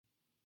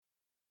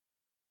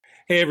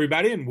Hey,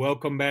 everybody, and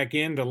welcome back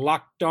into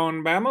Locked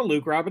On Bama.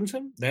 Luke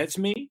Robinson, that's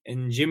me,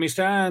 and Jimmy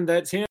Stein,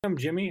 that's him.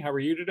 Jimmy, how are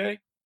you today?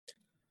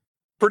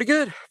 Pretty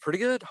good, pretty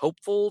good.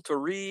 Hopeful to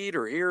read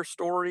or hear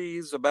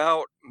stories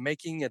about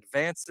making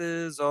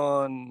advances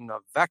on a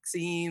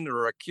vaccine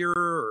or a cure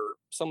or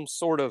some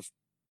sort of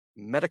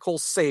medical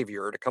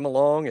savior to come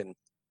along and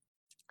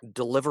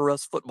deliver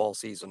us football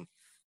season.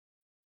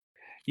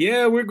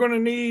 Yeah, I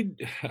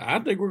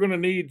think we're going to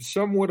need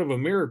somewhat of a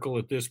miracle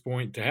at this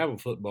point to have a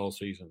football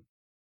season.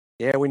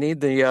 Yeah, we need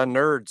the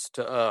nerds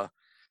to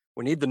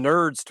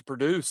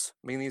produce.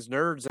 I mean, these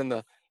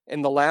nerds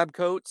in the lab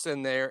coats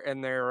and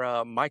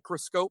their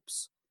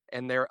microscopes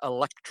and their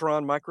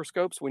electron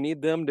microscopes. We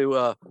need them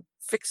to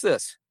fix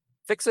this.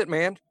 Fix it,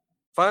 man.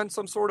 Find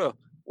some sort of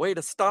way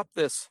to stop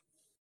this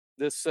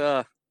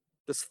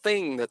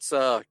thing that's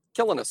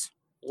killing us.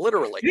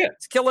 Literally, Yeah.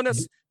 it's killing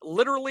us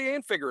literally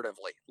and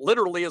figuratively.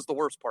 Literally is the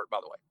worst part, by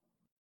the way.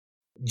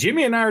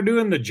 Jimmy and I are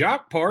doing the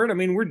jock part. I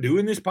mean, we're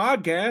doing this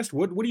podcast.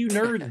 What are you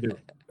nerds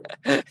doing?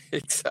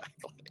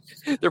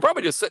 Exactly. They're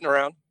probably just sitting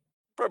around,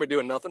 probably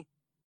doing nothing.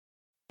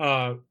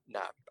 I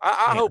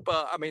hope.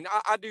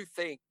 I do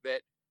think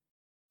that.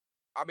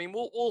 I mean,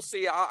 we'll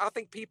see. I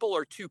think people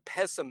are too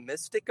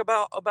pessimistic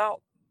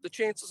about the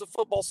chances of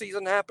football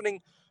season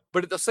happening,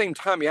 but at the same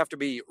time, you have to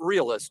be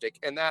realistic,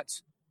 and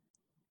that's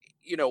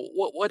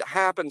what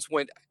happens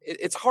when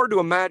it's hard to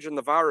imagine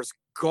the virus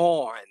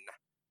gone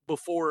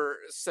before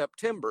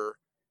September.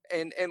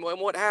 And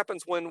what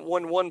happens when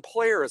one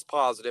player is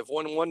positive,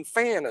 when one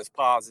fan is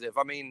positive.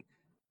 I mean,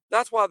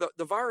 that's why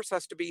the virus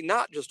has to be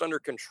not just under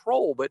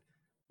control, but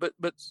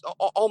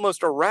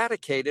almost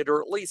eradicated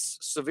or at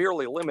least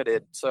severely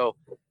limited. So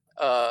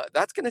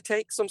that's going to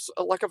take some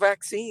like a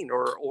vaccine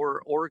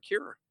or a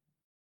cure.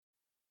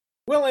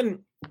 Well, and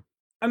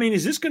I mean,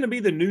 is this going to be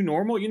the new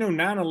normal?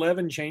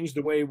 9/11 changed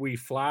the way we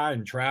fly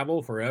and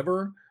travel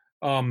forever.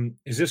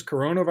 Is this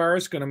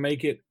coronavirus going to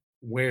make it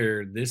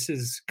where this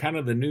is kind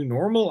of the new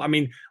normal? I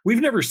mean,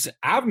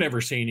 I've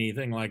never seen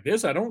anything like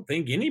this. I don't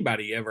think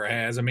anybody ever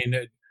has. I mean,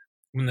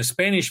 when the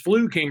Spanish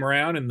flu came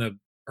around in the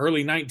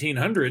early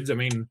 1900s, I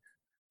mean,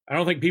 I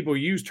don't think people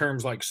use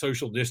terms like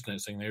social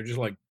distancing. They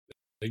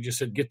just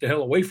said, get the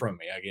hell away from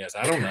me, I guess.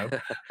 I don't know.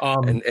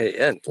 And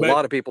a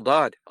lot of people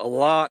died. A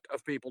lot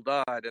of people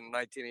died in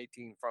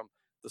 1918 from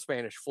the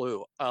Spanish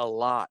flu. A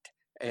lot.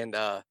 And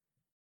I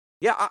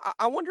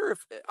wonder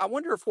if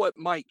what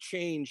might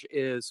change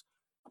is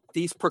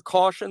these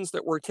precautions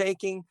that we're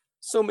taking.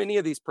 So many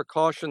of these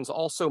precautions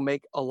also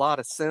make a lot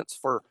of sense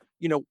for,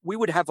 we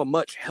would have a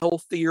much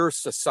healthier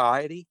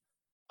society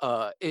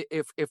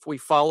if we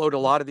followed a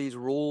lot of these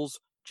rules,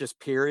 just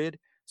period.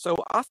 So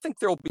I think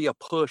there'll be a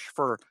push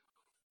for,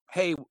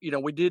 hey,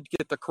 we did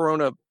get the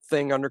corona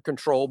thing under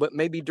control, but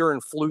maybe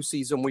during flu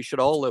season, we should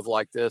all live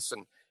like this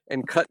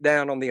and cut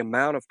down on the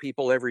amount of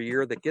people every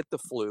year that get the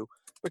flu,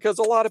 because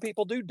a lot of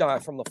people do die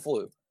from the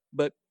flu.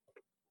 But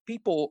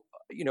people,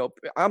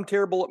 I'm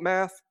terrible at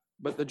math,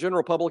 but the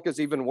general public is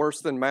even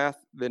worse than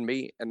math than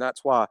me. And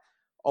that's why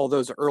all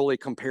those early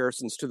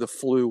comparisons to the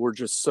flu were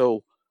just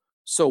so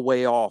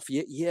way off.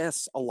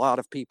 Yes, a lot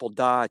of people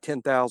die.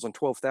 10,000,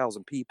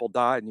 12,000 people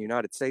died in the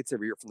United States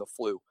every year from the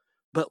flu.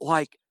 But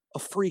like a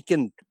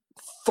freaking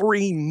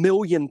 3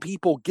 million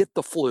people get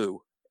the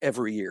flu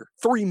every year.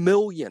 3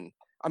 million.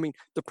 I mean,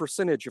 the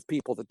percentage of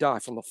people that die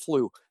from the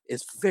flu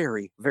is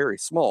very, very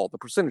small. The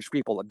percentage of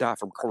people that die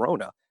from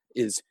corona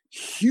is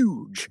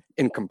huge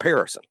in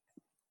comparison.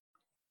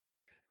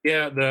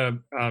 Yeah,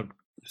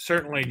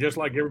 certainly, just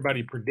like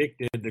everybody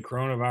predicted, the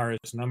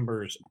coronavirus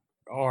numbers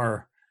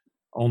are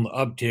on the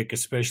uptick,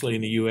 especially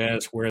in the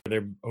U.S., where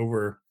they're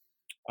over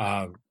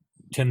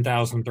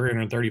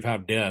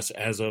 10,335 deaths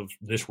as of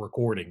this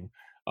recording.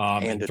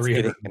 And it's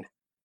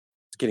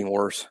getting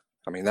worse.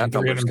 I mean, that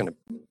number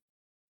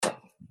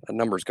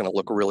is going to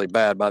look really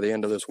bad by the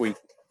end of this week.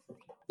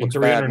 Looks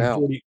bad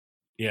now.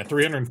 Yeah,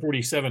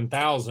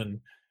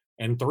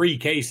 347,003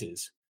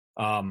 cases.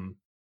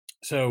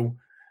 So,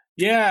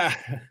 yeah,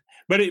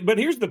 but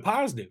here's the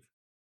positive: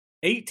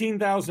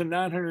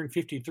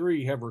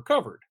 18,953 have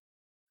recovered.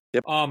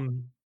 Yep.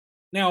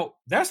 Now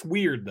that's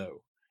weird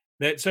though.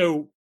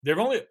 They've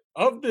only,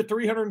 of the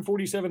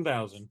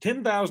 347,000,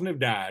 10,000 have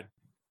died.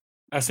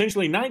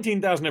 Essentially,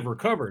 19,000 have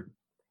recovered.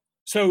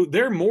 So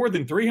there are more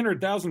than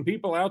 300,000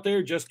 people out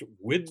there just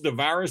with the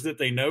virus that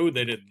they know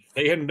that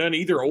they hadn't done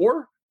either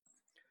or.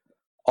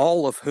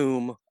 All of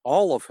whom,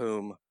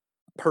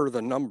 per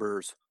the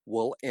numbers,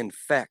 will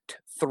infect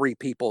 3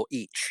 people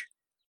each.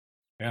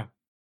 Yeah.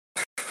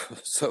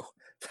 So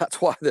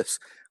that's why this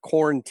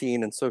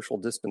quarantine and social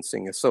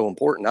distancing is so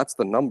important. That's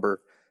the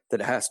number that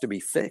has to be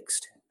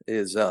fixed.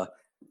 Is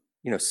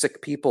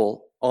sick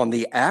people on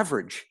the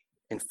average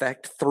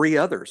infect 3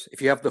 others.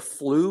 If you have the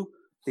flu,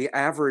 the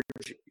average,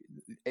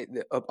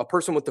 a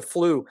person with the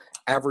flu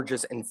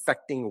averages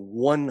infecting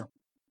 1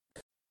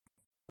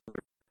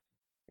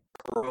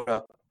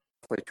 corona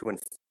to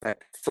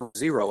infect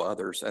 0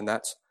 others, and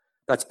that's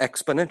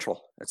exponential.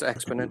 It's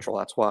exponential.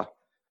 That's why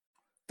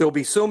there'll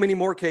be so many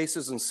more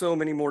cases and so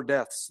many more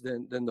deaths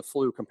than the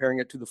flu. Comparing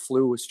it to the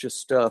flu is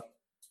just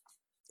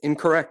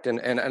incorrect.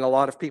 And a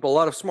lot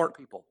of smart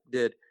people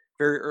did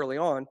very early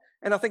on.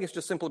 And I think it's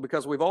just simply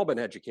because we've all been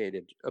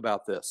educated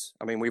about this.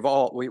 I mean, we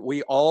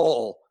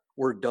all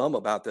were dumb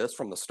about this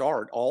from the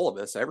start. All of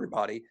us,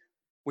 everybody,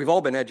 we've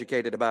all been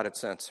educated about it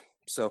since.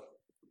 So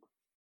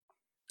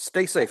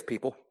stay safe,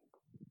 people.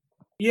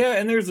 Yeah.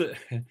 And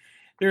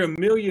there are a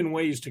million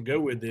ways to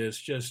go with this.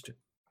 Just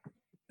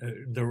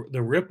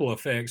the ripple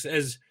effects,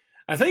 as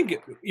I think,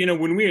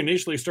 when we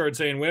initially started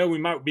saying, well, we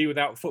might be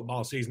without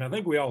football season, I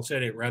think we all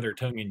said it rather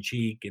tongue in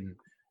cheek, and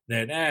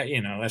that,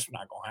 that's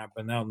not going to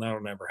happen.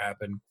 That'll never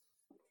happen.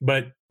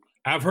 But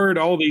I've heard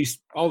all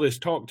this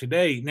talk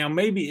today. Now,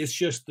 maybe it's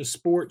just the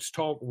sports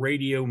talk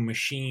radio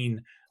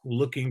machine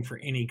looking for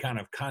any kind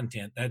of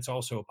content. That's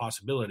also a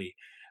possibility.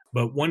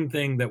 But one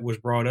thing that was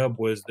brought up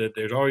was that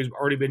there's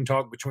already been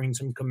talk between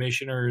some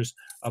commissioners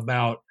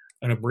about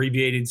an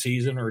abbreviated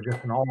season or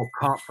just an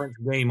all-conference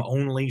game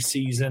only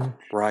season.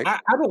 Right. I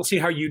don't see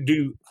how you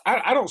do.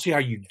 I don't see how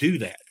you do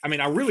that. I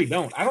mean, I really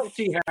don't. I don't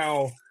see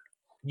how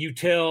you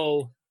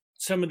tell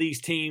some of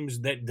these teams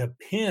that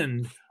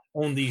depend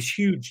on these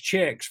huge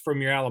checks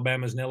from your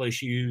Alabamas and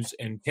LSUs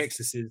and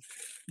Texases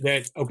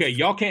that, okay,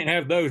 y'all can't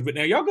have those, but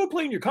now y'all go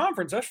play in your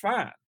conference. That's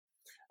fine.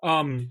 I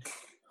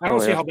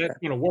don't see how that's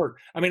going to work.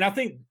 I mean, I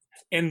think,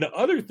 and the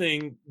other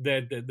thing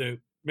that the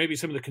maybe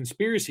some of the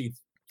conspiracy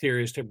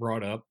theorists have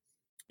brought up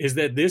is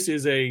that this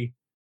is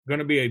going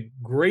to be a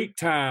great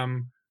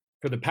time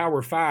for the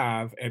Power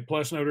Five at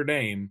Plus Notre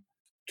Dame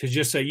to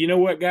just say, you know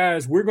what,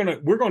 guys, we're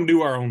gonna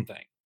do our own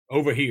thing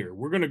over here.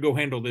 We're gonna go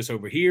handle this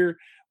over here.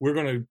 We're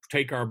gonna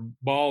take our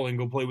ball and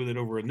go play with it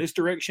over in this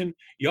direction.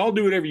 Y'all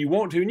do whatever you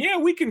want to, and yeah,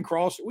 we can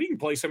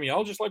play some of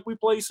y'all just like we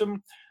play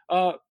some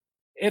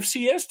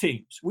FCS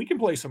teams. We can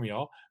play some of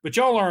y'all, but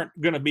y'all aren't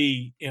gonna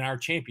be in our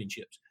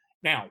championships.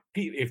 Now,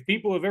 if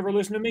people have ever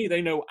listened to me,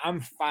 they know I'm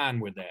fine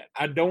with that.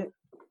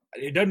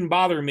 It doesn't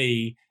bother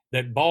me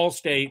that Ball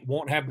State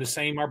won't have the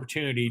same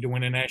opportunity to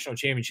win a national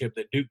championship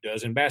that Duke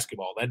does in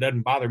basketball. That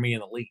doesn't bother me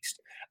in the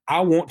least. I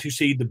want to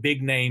see the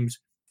big names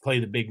play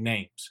the big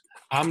names.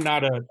 When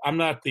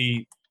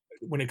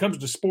it comes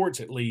to sports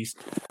at least,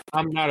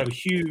 I'm not a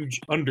huge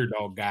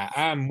underdog guy.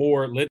 I'm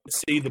more,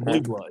 let's see the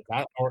Blue Bloods.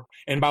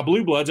 And by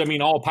Blue Bloods, I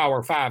mean all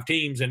Power Five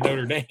teams in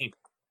Notre Dame.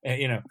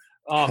 And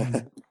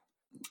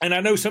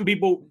I know some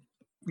people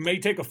may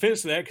take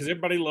offense to that because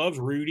everybody loves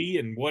Rudy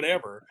and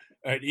whatever.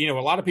 A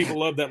lot of people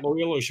love that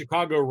Loyola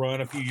Chicago run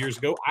a few years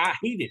ago. I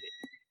hated it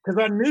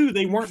because I knew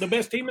they weren't the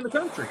best team in the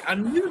country. I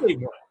knew they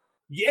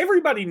weren't.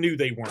 Everybody knew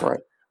they weren't.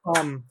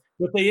 Right.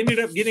 But they ended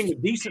up getting a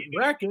decent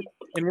bracket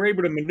and were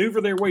able to maneuver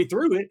their way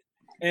through it.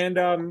 And,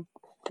 then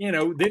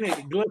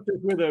it left us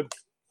with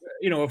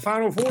a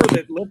Final Four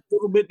that left a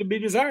little bit to be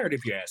desired,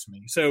 if you ask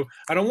me. So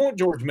I don't want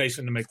George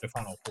Mason to make the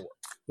Final Four.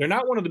 They're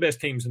not one of the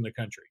best teams in the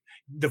country.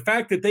 The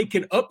fact that they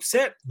can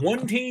upset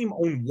one team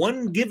on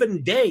one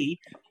given day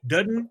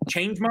doesn't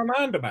change my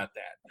mind about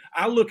that.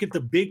 I look at the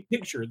big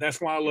picture.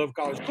 That's why I love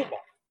college football.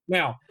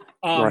 Now,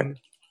 right.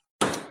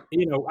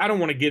 I don't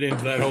want to get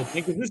into that whole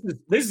thing because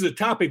this is a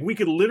topic we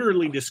could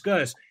literally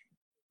discuss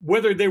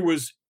whether there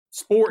was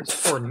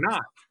sports or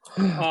not.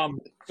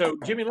 So,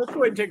 Jimmy, let's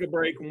go ahead and take a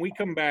break. When we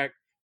come back,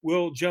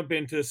 we'll jump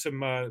into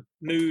some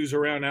news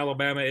around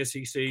Alabama,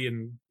 SEC,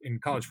 and in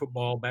college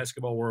football,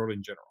 basketball world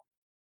in general.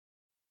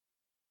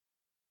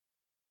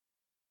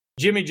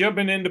 Jimmy,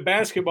 jumping into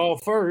basketball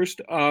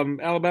first,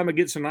 Alabama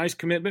gets a nice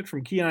commitment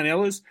from Keon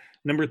Ellis,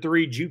 number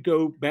 3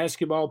 JUCO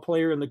basketball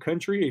player in the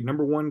country, a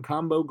number 1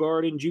 combo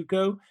guard in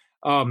JUCO.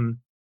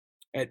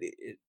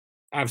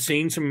 I've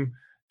seen some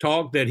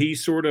talk that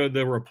he's sort of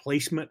the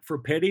replacement for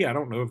Petty. I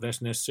don't know if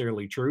that's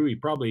necessarily true. He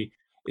probably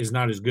is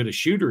not as good a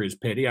shooter as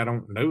Petty. I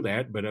don't know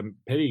that, but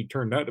Petty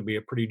turned out to be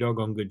a pretty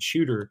doggone good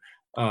shooter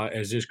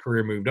as his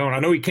career moved on. I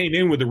know he came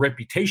in with a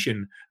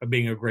reputation of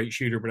being a great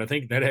shooter, but I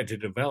think that had to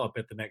develop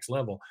at the next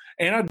level.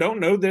 And I don't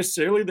know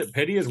necessarily that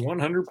Petty is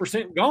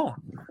 100% gone.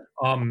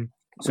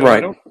 So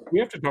right. We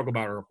have to talk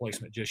about a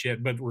replacement just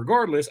yet. But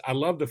regardless, I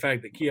love the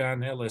fact that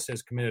Keon Ellis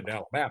has committed to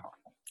Alabama.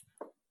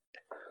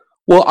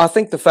 Well, I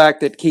think the fact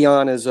that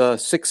Keon is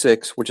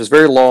 6'6", which is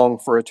very long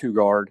for a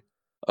 2-guard,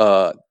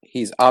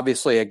 he's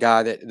obviously a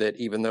guy that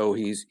even though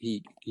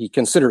he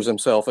considers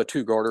himself a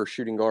 2-guard or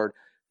shooting guard,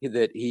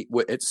 that he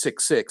at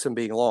 6'6" and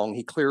being long,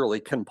 he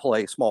clearly can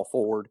play small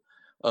forward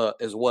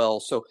as well.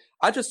 So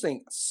I just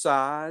think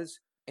size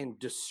and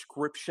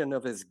description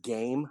of his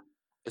game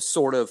is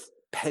sort of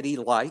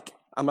Petty-like.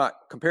 I'm not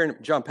comparing him.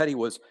 John Petty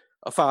was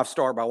a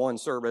 5-star by one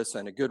service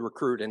and a good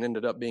recruit and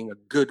ended up being a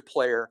good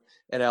player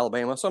at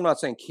Alabama. So I'm not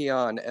saying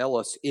Keon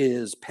Ellis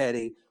is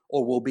Petty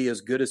or will be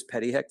as good as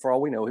Petty. Heck, for all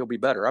we know, he'll be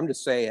better. I'm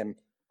just saying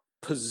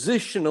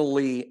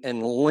positionally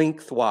and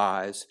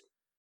lengthwise,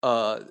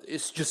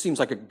 it just seems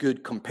like a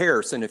good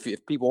comparison. If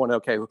people want to,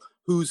 okay,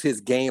 who's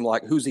his game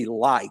like, who's he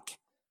like?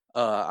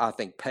 I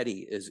think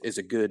Petty is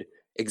a good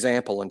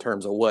example in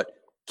terms of what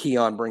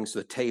Keon brings to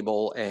the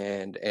table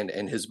and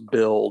his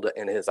build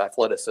and his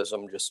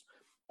athleticism. Just,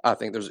 I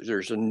think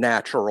there's a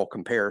natural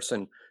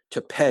comparison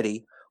to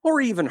Petty or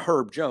even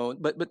Herb Jones,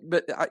 but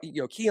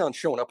Keon's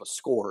showing up a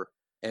scorer,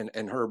 and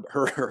Herb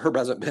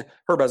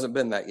hasn't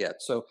been that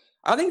yet. So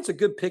I think it's a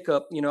good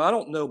pickup. I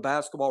don't know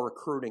basketball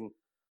recruiting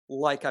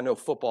like I know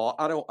football.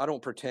 I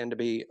don't pretend to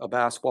be a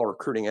basketball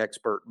recruiting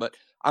expert, but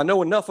I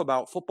know enough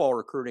about football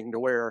recruiting to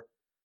where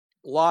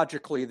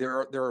logically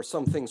there are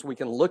some things we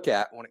can look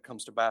at when it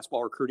comes to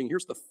basketball recruiting.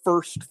 Here's the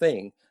first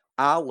thing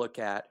I look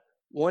at.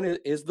 One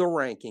is the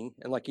ranking,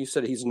 and like you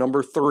said, he's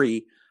number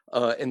 3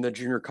 in the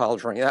junior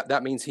college ranking.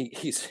 That means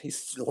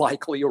he's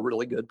likely a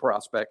really good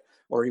prospect,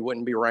 or he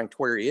wouldn't be ranked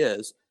where he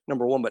is,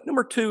 number 1. But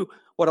number 2,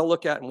 what I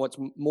look at and what's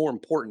more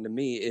important to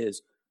me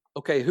is,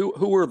 okay,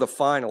 who are the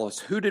finalists?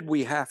 Who did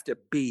we have to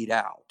beat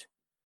out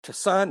to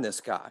sign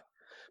this guy?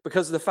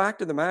 Because the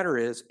fact of the matter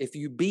is, if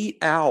you beat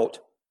out,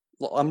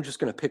 I'm just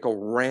going to pick a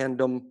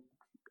random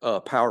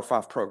Power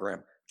 5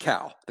 program,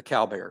 the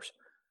Cal Bears.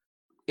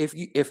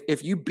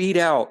 If you beat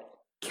out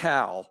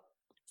Cal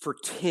for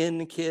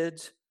 10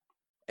 kids,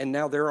 and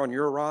now they're on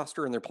your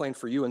roster and they're playing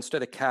for you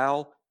instead of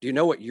Cal, do you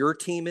know what your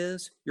team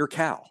is? You're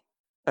Cal.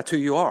 That's who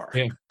you are.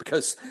 Yeah.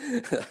 Because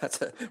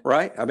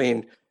right? I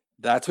mean,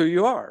 that's who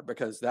you are,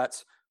 because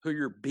that's who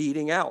you're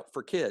beating out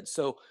for kids.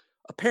 So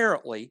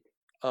apparently,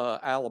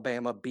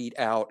 Alabama beat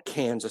out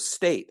Kansas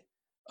State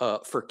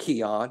for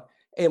Keon.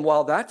 And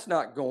while that's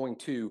not going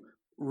to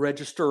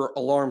register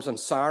alarms and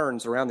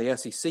sirens around the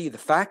SEC, the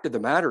fact of the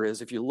matter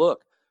is, if you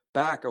look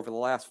back over the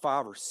last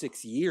 5 or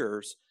 6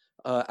 years,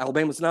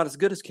 Alabama's not as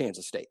good as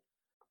Kansas State.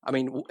 I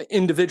mean,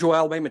 individual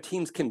Alabama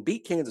teams can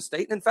beat Kansas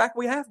State. And in fact,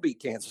 we have beat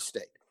Kansas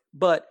State.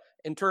 But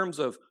in terms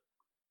of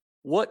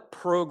what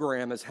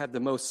program has had the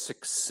most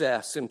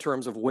success in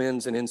terms of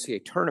wins in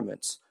NCAA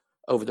tournaments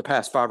over the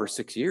past 5 or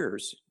 6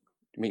 years,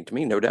 I mean, to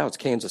me, no doubt it's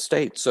Kansas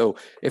State. So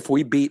if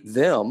we beat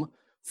them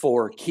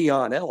for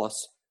Keon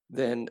Ellis,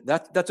 then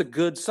that's a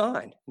good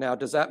sign. Now,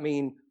 does that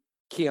mean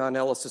Keon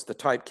Ellis is the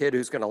type kid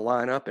who's going to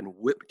line up and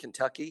whip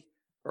Kentucky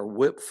or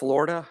whip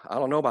Florida? I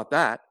don't know about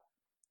that,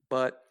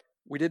 but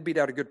we did beat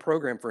out a good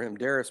program for him.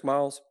 Darius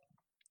Miles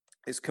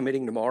is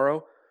committing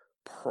tomorrow,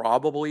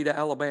 probably to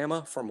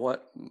Alabama. From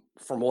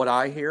what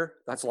I hear,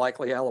 that's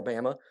likely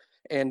Alabama.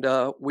 And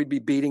we'd be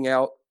beating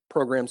out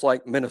programs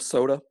like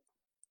Minnesota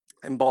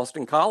and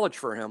Boston College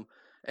for him.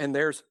 And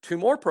there's 2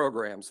 more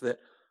programs that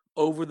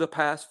over the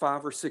past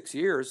 5 or 6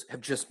 years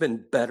have just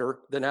been better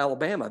than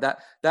Alabama.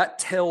 That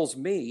tells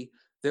me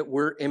that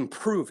we're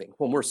improving.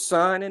 When we're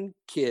signing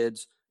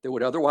kids that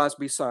would otherwise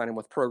be signing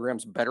with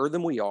programs better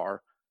than we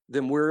are,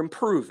 then we're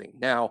improving.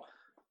 Now,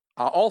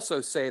 I also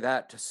say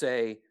that to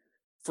say,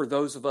 for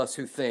those of us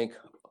who think,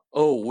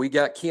 oh, we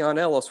got Keon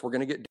Ellis, we're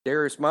going to get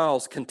Darius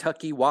Miles,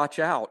 Kentucky, watch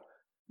out.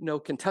 No,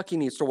 Kentucky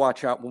needs to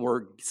watch out when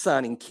we're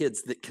signing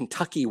kids that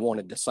Kentucky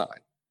wanted to sign.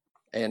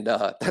 And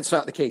that's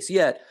not the case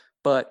yet.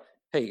 But,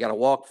 hey, you got to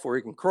walk before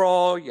you can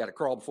crawl. You got to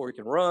crawl before you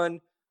can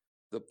run.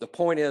 The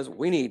point is,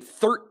 we need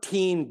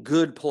 13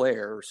 good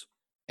players,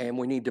 and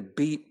we need to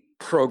beat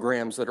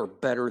programs that are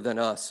better than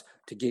us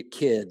to get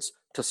kids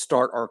to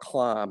start our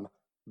climb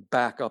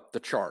back up the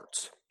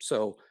charts.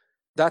 So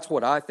that's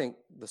what I think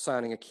the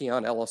signing of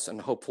Keon Ellis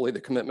and hopefully the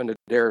commitment of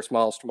Darius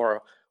Miles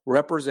tomorrow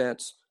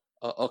represents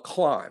a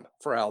climb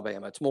for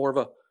Alabama. It's more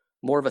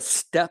of a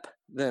step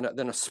than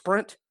a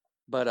sprint,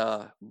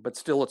 but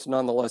still, it's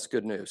nonetheless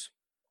good news.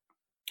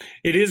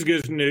 It is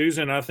good news,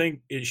 and I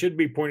think it should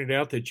be pointed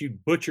out that you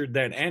butchered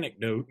that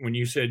anecdote when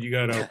you said you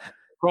got to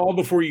crawl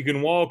before you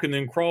can walk and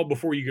then crawl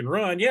before you can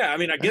run. Yeah, I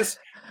mean, I guess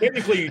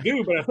technically you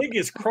do, but I think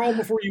it's crawl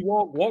before you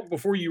walk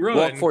before you run.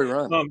 Walk before you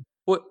run.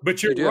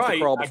 But you're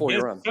right. I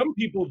guess some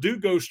people do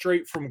go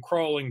straight from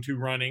crawling to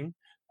running.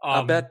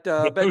 I bet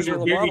those are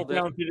Jalen very Waddle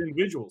talented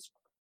individuals.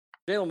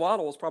 Jalen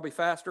Waddle was probably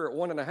faster at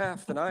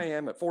 1.5 than I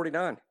am at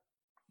 49.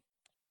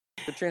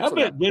 Good chance I of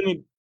bet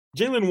that.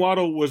 Jalen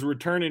Waddle was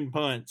returning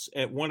punts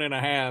at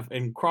 1.5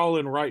 and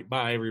crawling right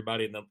by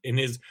everybody in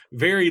his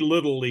very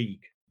little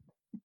league.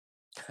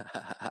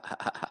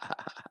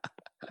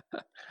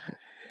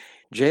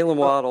 Jalen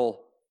Waddle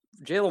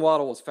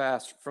was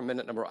fast from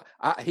minute number 1.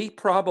 He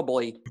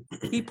probably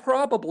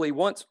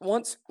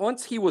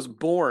once he was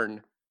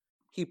born,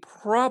 he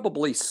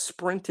probably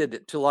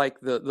sprinted to like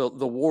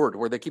the ward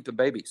where they keep the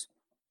babies.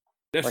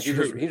 That's like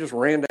true. He just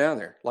ran down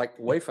there like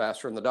way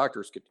faster than the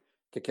doctors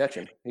could catch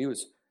him. He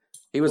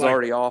was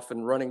already off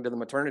and running to the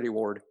maternity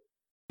ward.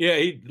 Yeah,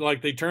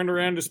 they turned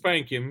around to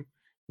spank him.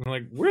 I'm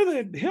like, where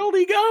the hell did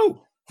he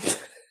go?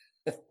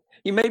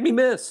 He made me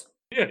miss.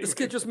 Yeah, this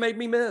kid just made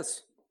me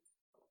miss.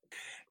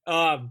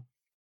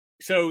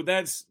 So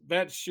that's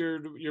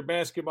your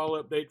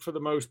basketball update for the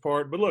most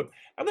part. But look,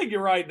 I think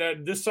you're right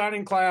that this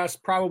signing class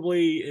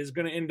probably is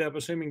going to end up,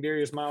 assuming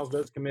Darius Miles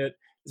does commit,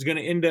 is going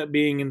to end up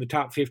being in the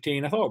top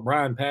 15. I thought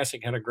Brian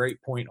Pasick had a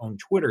great point on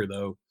Twitter,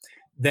 though,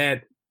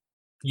 that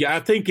I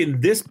think in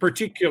this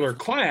particular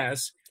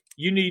class,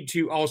 you need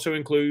to also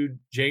include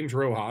James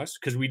Rojas,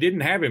 because we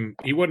didn't have him.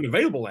 He wasn't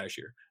available last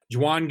year.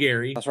 Juwan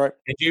Gary. That's right.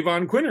 And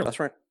Javon Quinterly. That's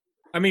right.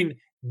 I mean,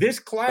 this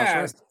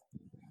class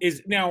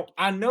is now,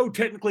 I know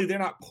technically they're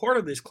not part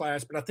of this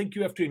class, but I think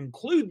you have to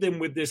include them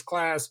with this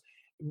class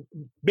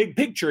big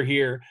picture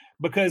here,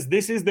 because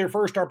this is their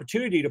first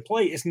opportunity to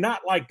play. It's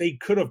not like they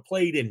could have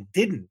played and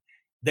didn't.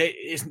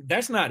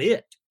 That's not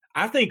it.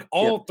 I think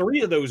all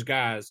three of those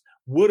guys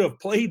would have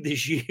played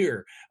this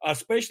year,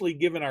 especially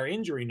given our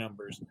injury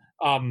numbers.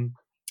 I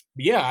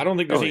don't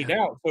think there's any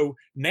doubt. So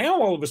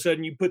now all of a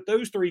sudden you put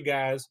those three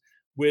guys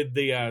with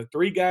the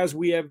three guys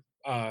we have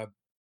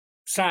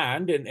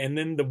signed, and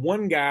then the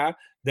one guy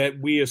that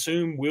we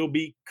assume will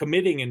be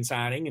committing and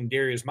signing, and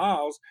Darius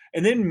Miles,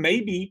 and then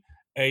maybe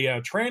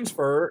a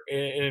transfer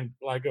in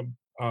like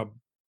a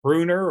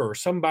Bruner or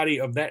somebody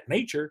of that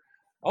nature.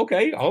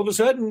 Okay, all of a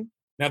sudden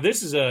now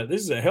this is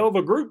a hell of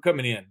a group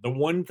coming in. The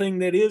one thing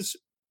that is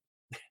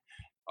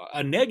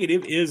a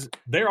negative is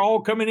they're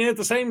all coming in at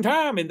the same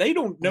time, and they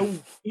don't know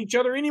each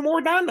other any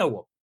more than I know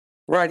them.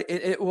 Right.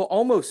 It will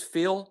almost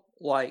feel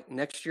like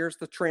next year's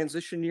the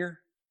transition year.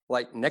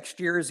 Like next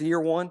year is year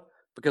one,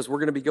 because we're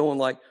going to be going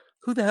like,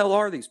 who the hell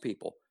are these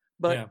people?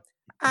 But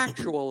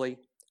actually,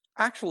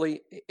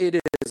 it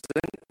is.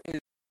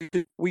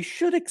 We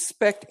should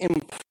expect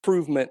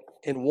improvement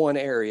in one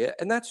area,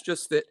 and that's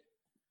just that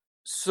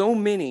so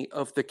many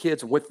of the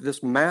kids with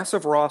this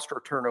massive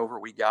roster turnover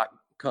we got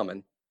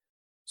coming,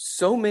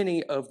 so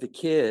many of the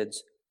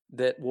kids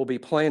that will be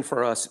playing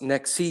for us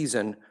next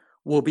season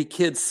will be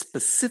kids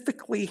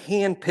specifically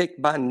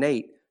handpicked by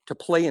Nate to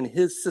play in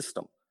his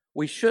system.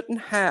 We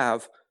shouldn't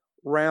have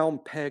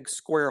round peg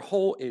square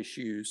hole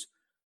issues,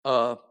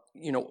 on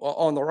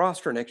the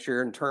roster next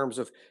year in terms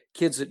of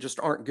kids that just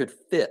aren't good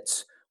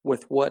fits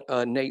with what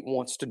Nate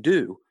wants to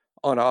do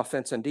on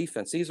offense and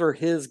defense. These are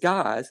his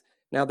guys.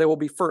 Now, there will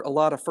be a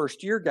lot of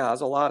first-year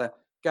guys, a lot of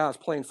guys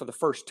playing for the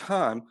first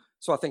time.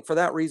 So I think for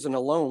that reason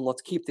alone,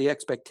 let's keep the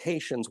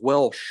expectations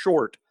well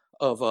short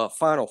of a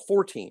Final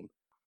Four team.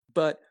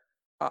 But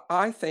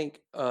I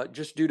think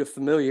just due to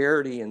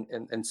familiarity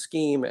and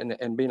scheme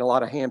and being a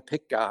lot of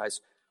hand-picked guys,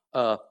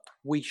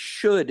 we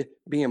should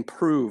be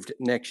improved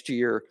next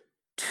year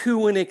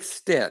to an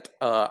extent.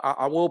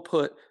 I will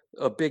put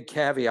a big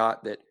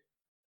caveat that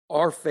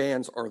our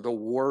fans are the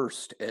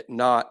worst at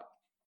not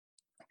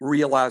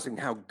realizing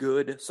how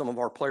good some of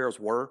our players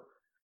were,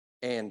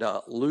 and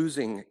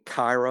losing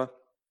Kyra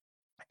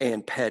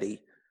and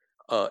Petty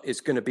is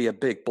going to be a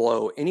big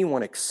blow.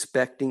 Anyone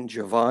expecting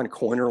Javon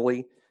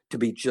Quinterly to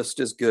be just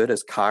as good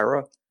as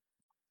Kyra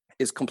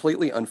is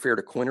completely unfair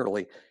to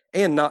Quinterly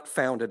and not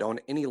founded on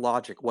any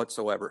logic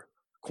whatsoever.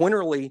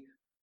 Quinterly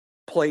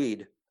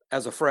played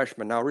as a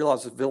freshman. Now, I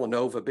realize it's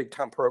Villanova, a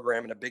big-time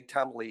program in a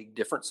big-time league,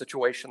 different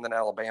situation than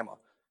Alabama.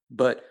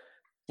 But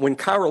when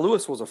Kyra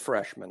Lewis was a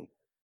freshman,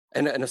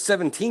 and a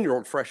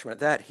 17-year-old freshman at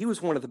that, he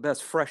was one of the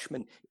best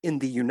freshmen in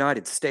the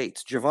United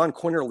States. Javon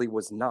Quinterly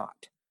was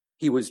not.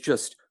 He was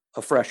just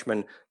a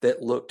freshman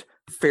that looked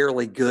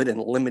fairly good in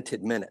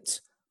limited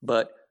minutes.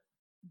 But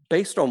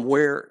based on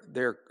where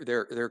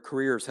their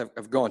careers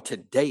have gone to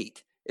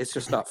date, it's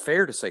just not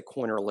fair to say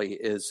Quinterly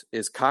is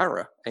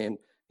Kyra. And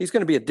he's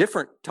going to be a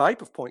different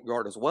type of point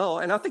guard as well.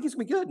 And I think he's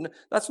going to be good. And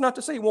that's not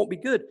to say he won't be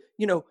good.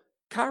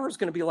 Kyra's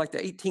going to be like the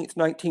 18th,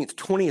 19th,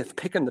 20th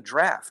pick in the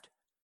draft.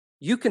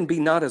 You can be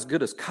not as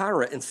good as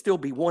Kyra and still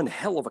be one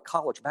hell of a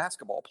college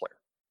basketball player.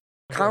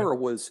 Kyra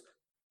was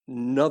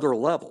another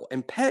level.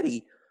 And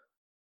Petty,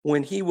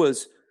 when he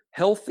was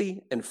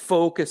healthy and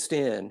focused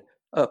in,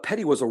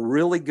 Petty was a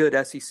really good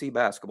SEC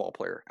basketball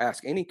player.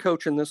 Ask any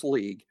coach in this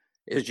league,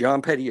 is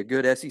John Petty a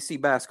good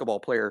SEC basketball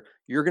player?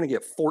 You're going to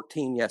get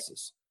 14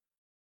 yeses.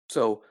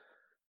 So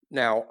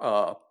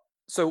now,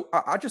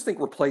 I just think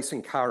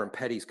replacing Kyra and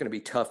Petty is going to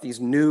be tough. These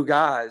new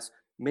guys,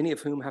 many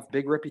of whom have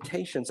big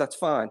reputations, that's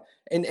fine.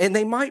 And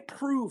they might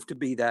prove to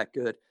be that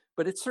good,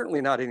 but it's certainly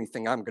not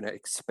anything I'm going to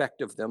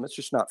expect of them. It's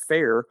just not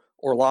fair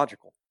or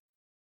logical.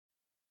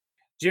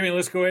 Jimmy,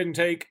 let's go ahead and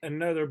take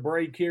another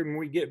break here. When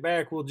we get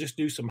back, we'll just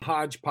do some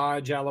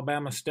hodgepodge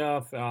Alabama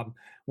stuff.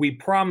 We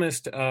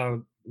promised a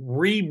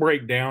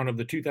re-breakdown of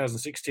the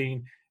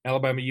 2016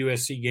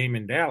 Alabama-USC game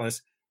in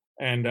Dallas,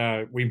 and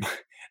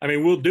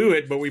we'll do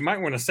it, but we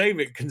might want to save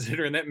it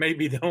considering that may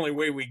be the only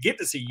way we get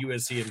to see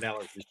USC in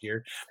Dallas this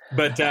year.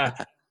 But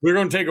we're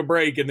going to take a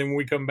break, and then when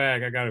we come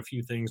back, I got a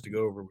few things to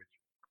go over with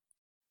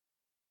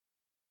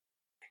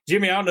you.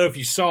 Jimmy, I don't know if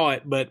you saw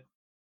it, but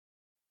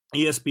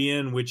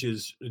ESPN, which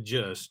is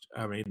just,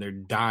 they're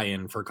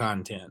dying for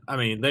content.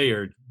 They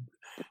are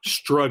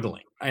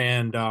struggling.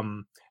 And,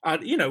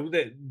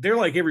 they're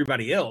like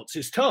everybody else.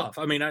 It's tough.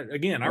 I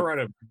write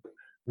a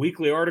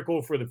weekly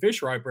article for the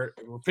Fish Wrapper,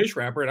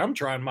 and I'm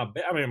trying my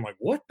best. I'm like,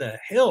 what the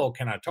hell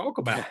can I talk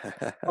about?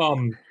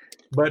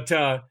 But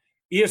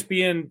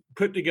ESPN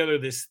put together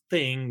this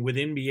thing with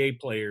NBA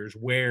players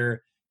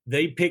where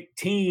they pick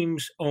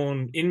teams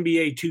on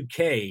NBA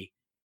 2K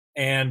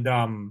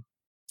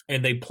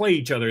and they play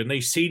each other, and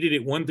they seeded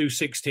it 1 through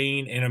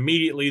 16, and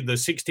immediately the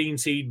 16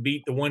 seed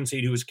beat the 1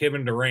 seed, who was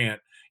Kevin Durant,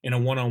 in a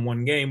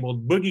one-on-one game. Well,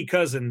 Boogie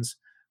Cousins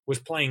was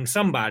playing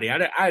somebody.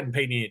 I hadn't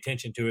paid any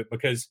attention to it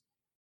because,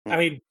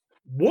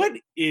 what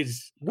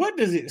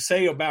does it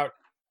say about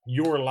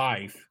your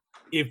life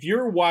if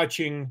you're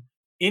watching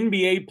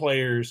NBA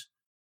players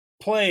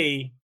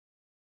play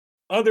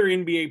other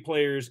NBA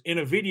players in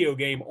a video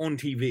game on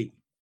TV.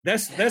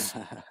 That's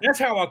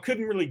how I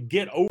couldn't really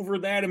get over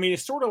that. I mean,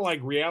 it's sort of like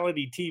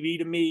reality TV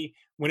to me.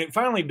 When it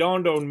finally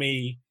dawned on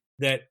me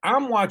that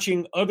I'm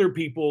watching other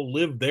people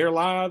live their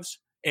lives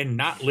and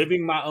not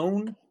living my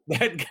own,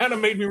 that kind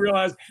of made me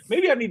realize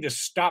maybe I need to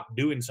stop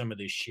doing some of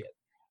this shit.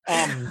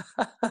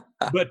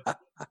 But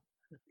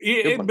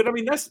I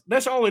mean,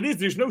 that's all it is.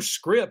 There's no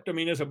script. I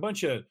mean, there's a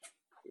bunch of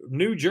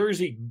New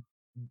Jersey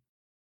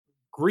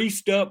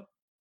greased up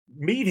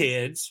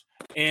meatheads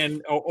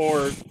and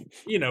or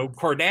you know,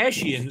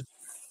 Kardashians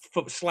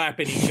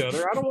slapping each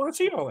other. I don't want to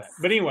see all that.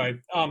 But anyway,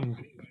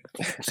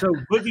 so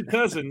Boogie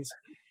Cousins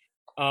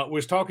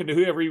was talking to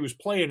whoever he was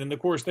playing, and of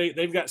course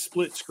they've got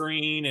split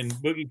screen, and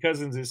Boogie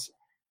Cousins is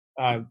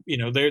you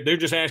know, they're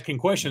just asking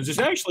questions. It's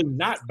actually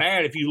not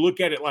bad if you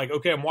look at it like,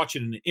 okay, I'm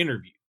watching an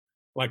interview,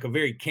 like a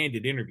very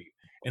candid interview.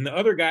 And the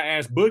other guy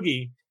asked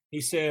Boogie, he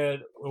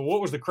said, well,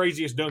 what was the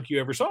craziest dunk you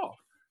ever saw?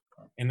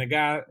 And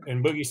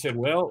Boogie said,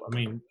 well, I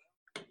mean,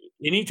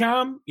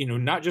 anytime, you know,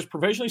 not just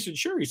professionally. He said,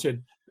 sure. He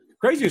said,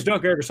 craziest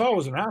dunk I ever saw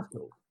was in high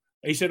school.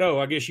 He said, oh,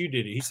 I guess you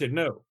did it. He said,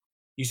 no.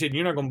 He said,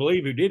 you're not going to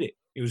believe who did it.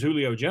 It was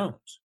Julio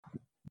Jones.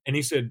 And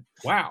he said,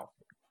 wow.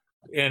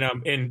 And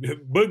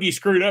Boogie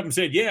screwed up and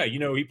said, yeah, you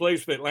know, he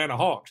plays for the Atlanta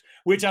Hawks,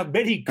 which I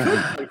bet he could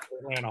play for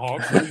the Atlanta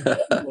Hawks. But he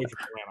doesn't play for the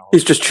Atlanta Hawks.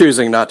 He's just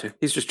choosing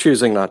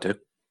not to.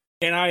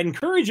 And I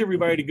encourage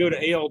everybody to go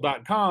to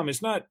AL.com.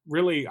 It's not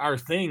really our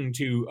thing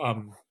to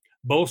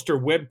bolster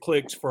web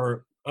clicks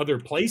for other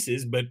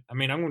places, but I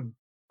mean, I'm going to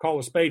call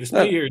a spade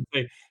here and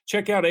say,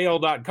 check out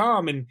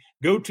AL.com and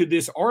go to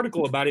this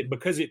article about it,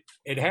 because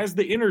it has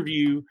the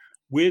interview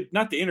with,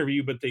 not the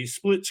interview, but the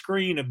split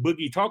screen of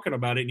Boogie talking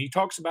about it. And he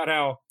talks about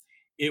how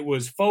it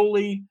was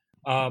Foley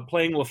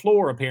playing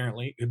LaFleur,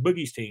 apparently,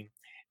 Boogie's team,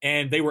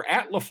 and they were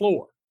at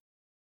LaFleur,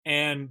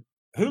 and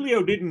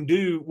Julio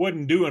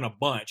wasn't doing a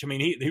bunch. I mean,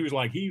 he was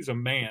like, he's a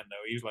man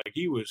though. He was like,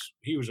 he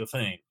was a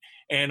thing.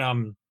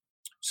 And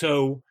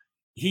so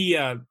he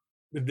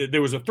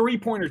there was a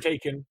 3-pointer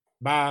taken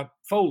by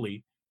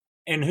Foley,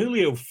 and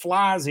Julio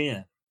flies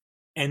in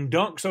and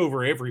dunks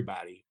over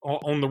everybody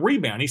on the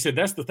rebound. He said,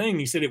 that's the thing.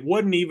 He said, it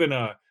wasn't even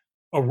a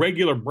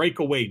regular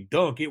breakaway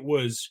dunk. It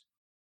was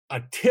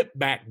a tip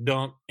back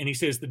dunk. And he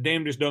says, the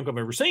damnedest dunk I've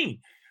ever seen.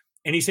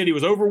 And he said, he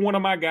was over one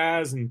of my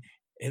guys, and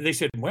they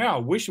said, wow, I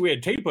wish we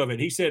had tape of it.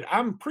 He said,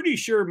 I'm pretty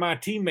sure my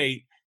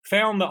teammate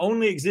found the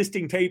only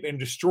existing tape and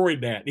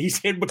destroyed that. He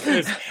said,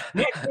 because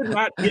that could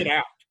not get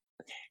out.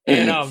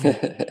 And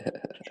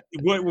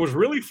what was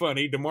really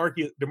funny,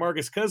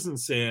 DeMarcus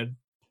Cousins said,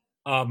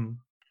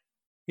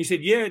 he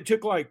said, yeah, it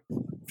took like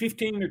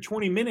 15 or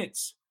 20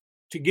 minutes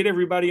to get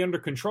everybody under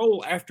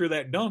control after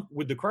that dunk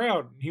with the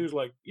crowd. He was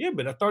like, yeah,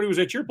 but I thought he was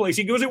at your place.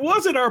 He goes, it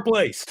was at our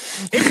place.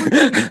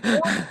 Everybody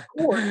was on the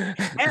court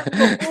at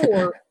the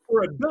floor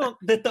for a dunk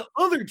that the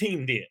other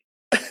team did.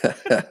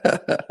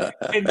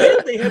 And then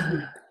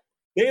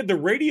they had the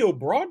radio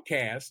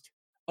broadcast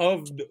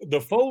of the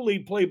Foley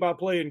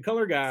play-by-play and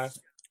color guy,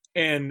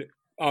 and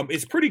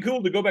it's pretty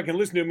cool to go back and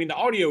listen to. I mean, the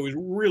audio is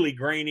really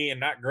grainy and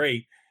not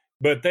great,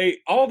 but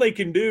all they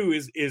can do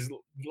is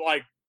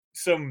like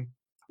some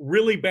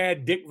really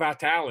bad Dick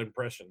Vitale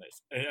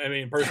impersonations.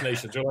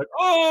 They're like,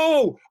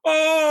 oh,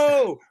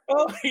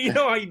 you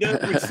know how he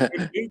does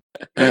when he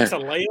makes a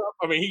layup.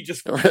 I mean, he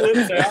just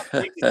flips out,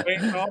 takes his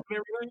pants off and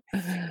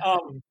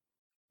everything.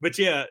 But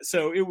yeah,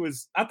 so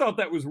I thought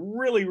that was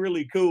really,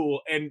 really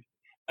cool. And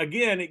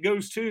again, it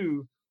goes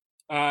to,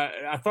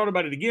 I thought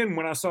about it again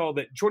when I saw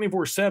that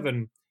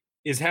 24/7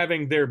 is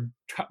having their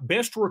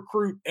best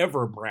recruit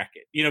ever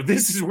bracket. You know,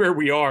 this is where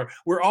we are.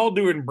 We're all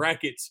doing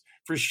brackets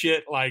for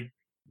shit like,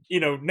 you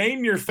know,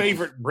 name your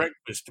favorite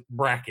breakfast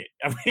bracket.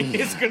 I mean,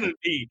 it's going to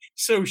be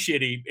so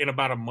shitty in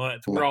about a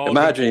month. We're all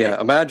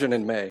imagine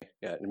in May.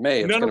 Yeah, in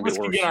May, none of us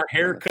can get our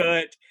hair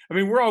cut. I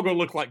mean, we're all going to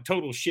look like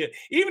total shit.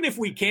 Even if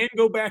we can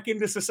go back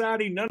into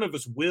society, none of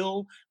us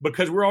will,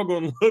 because we're all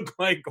going to look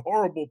like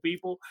horrible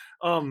people.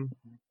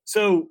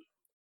 So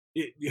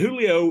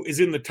Julio is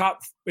in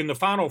the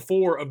final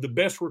 4 of the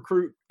best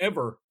recruit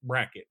ever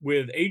bracket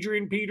with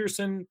Adrian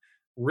Peterson,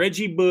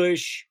 Reggie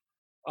Bush.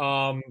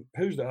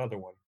 Who's the other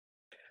one?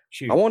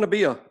 Shoot. I want to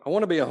be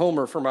a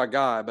homer for my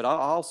guy, but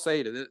I'll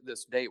say to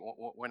this date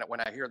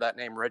when I hear that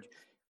name,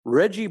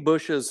 Reggie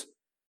Bush's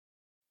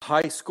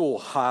high school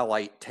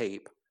highlight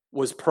tape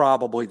was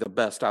probably the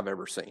best I've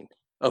ever seen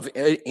of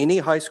any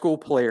high school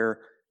player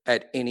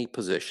at any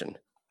position.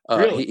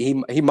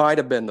 Really? He might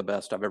have been the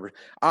best I've ever.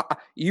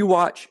 You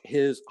watch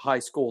his high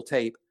school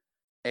tape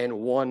and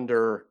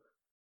wonder,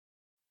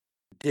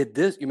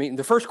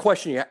 the first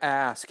question you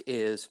ask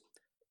is,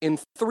 in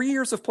 3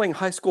 years of playing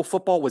high school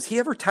football, was he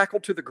ever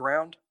tackled to the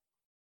ground?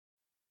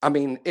 I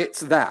mean, it's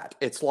that.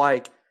 It's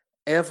like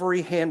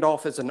every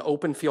handoff is an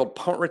open field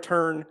punt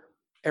return.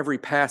 Every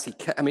pass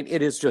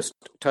it is just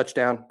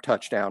touchdown,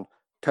 touchdown,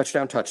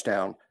 touchdown,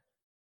 touchdown.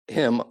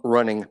 Him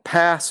running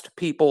past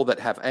people that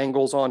have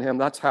angles on him.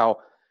 That's how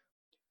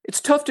it's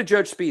tough to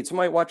judge speed.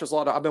 Somebody watches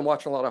I've been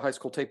watching a lot of high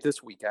school tape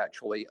this week,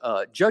 actually.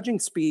 Judging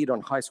speed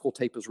on high school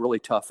tape is really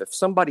tough. If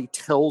somebody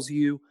tells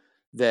you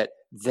that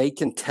they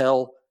can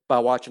tell by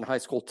watching high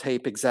school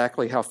tape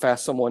exactly how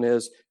fast someone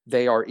is.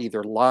 They are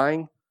either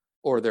lying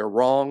or they're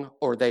wrong,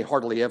 or they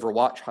hardly ever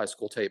watch high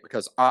school tape,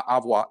 because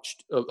I've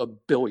watched a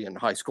billion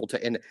high school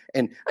tape.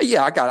 And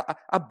yeah,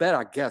 I bet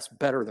I guess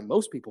better than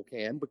most people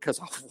can, because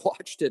I've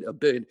watched it a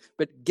billion.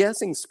 But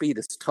guessing speed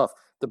is tough.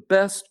 The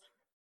best,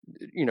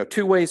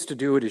 two ways to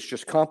do it is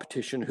just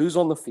competition. Who's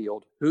on the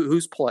field?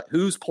 Who's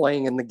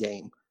playing in the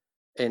game?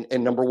 And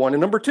number one. And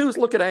number two is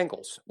look at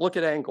angles. Look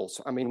at angles.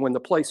 I mean, when the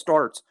play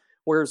starts,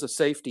 where's the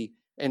safety?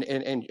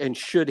 And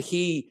should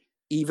he,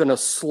 even a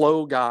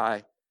slow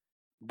guy,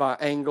 by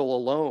angle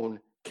alone,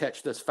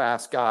 catch this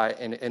fast guy?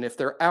 And if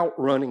they're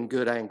outrunning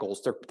good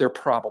angles, they're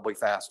probably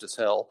fast as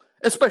hell,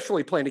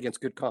 especially playing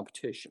against good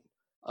competition.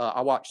 I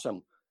watched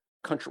some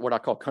what I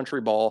call country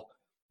ball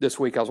this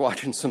week. I was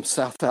watching some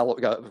South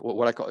Alabama,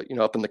 what I call,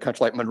 up in the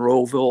country, like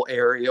Monroeville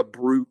area,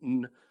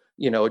 Bruton,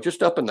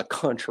 just up in the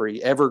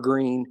country,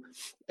 Evergreen,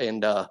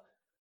 and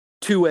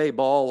 2A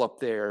ball up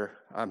there.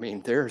 I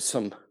mean, there's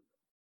some,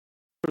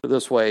 put it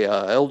this way,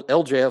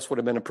 LJS would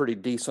have been a pretty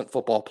decent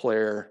football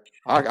player.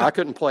 I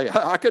couldn't play.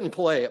 I couldn't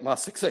play at my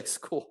 6A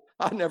school.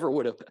 I never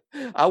would have.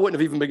 I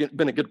wouldn't have even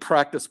been a good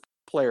practice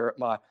player at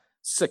my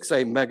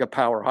 6A mega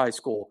power high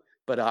school.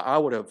 But I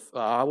would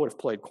have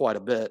played quite a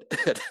bit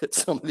at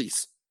some of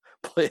these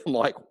plays. I'm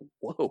like,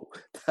 whoa,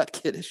 that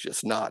kid is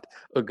just not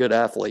a good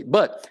athlete.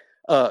 But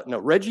no,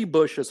 Reggie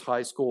Bush's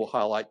high school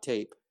highlight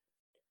tape.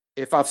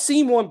 If I've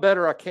seen one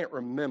better, I can't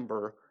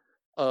remember.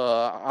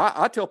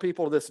 I tell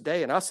people to this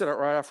day, and I said it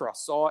right after I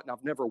saw it, and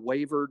I've never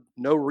wavered,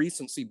 no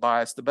recency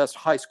bias. The best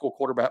high school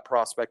quarterback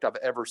prospect I've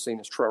ever seen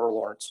is Trevor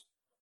Lawrence.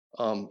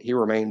 He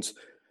remains,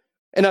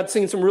 and I'd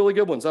seen some really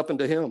good ones up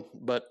into him,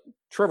 but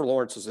Trevor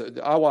Lawrence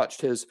I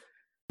watched his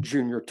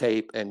junior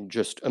tape and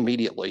just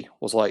immediately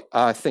was like,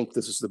 I think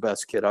this is the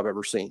best kid I've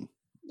ever seen.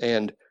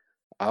 And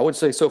I would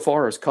say so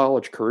far his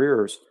college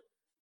career is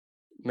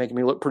making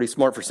me look pretty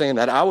smart for saying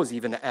that. I was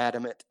even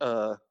adamant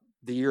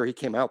the year he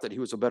came out that he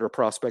was a better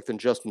prospect than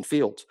Justin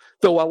Fields.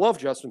 Though I love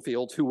Justin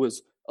Fields, who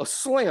was a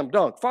slam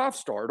dunk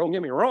 5-star, don't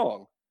get me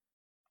wrong.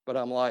 But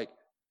I'm like,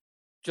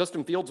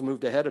 Justin Fields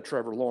moved ahead of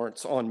Trevor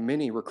Lawrence on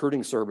many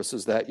recruiting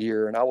services that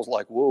year. And I was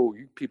like, whoa,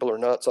 you people are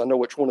nuts. I know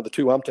which one of the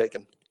two I'm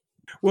taking.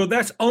 Well,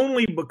 that's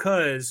only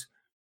because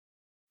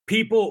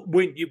people,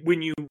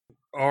 when you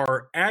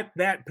are at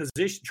that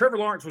position, Trevor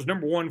Lawrence was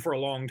number one for a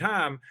long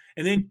time.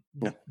 And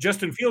then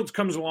Justin Fields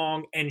comes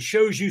along and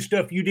shows you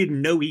stuff you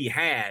didn't know he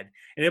had.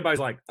 And everybody's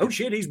like, oh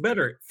shit, he's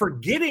better.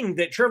 Forgetting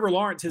that Trevor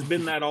Lawrence has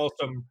been that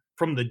awesome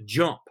from the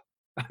jump.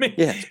 I mean,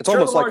 yeah, it's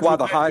almost like why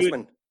the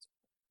Heisman,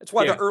 it's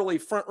why the early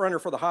front runner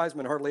for the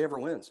Heisman hardly ever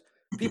wins.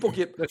 People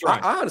get,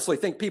 right. I honestly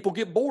think people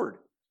get bored.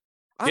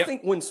 I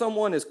think when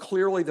someone is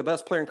clearly the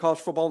best player in college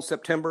football in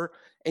September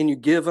and you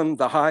give them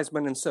the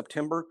Heisman in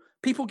September,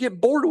 people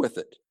get bored with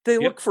it. They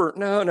look for,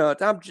 no,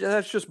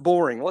 that's just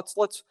boring.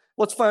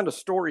 Let's find a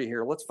story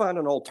here. Let's find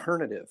an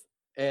alternative.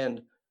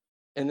 And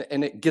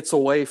it gets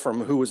away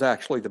from who was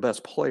actually the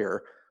best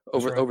player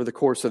over the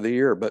course of the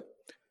year. But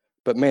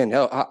man,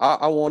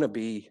 I want to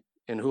be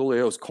in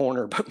Julio's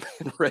corner, but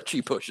man, Reggie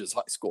Bush's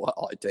high school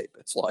highlight tape,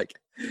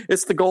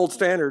 it's the gold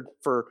standard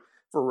for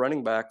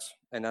running backs.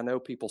 And I know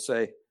people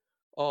say,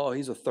 oh,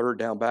 he's a third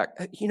down back.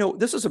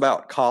 This is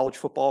about college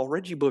football.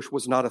 Reggie Bush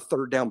was not a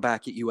third down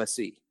back at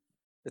USC.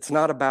 It's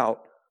not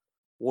about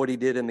what he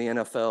did in the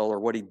NFL or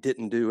what he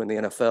didn't do in the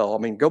NFL.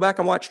 I mean, go back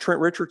and watch Trent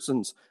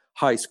Richardson's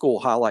high school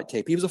highlight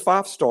tape. He was a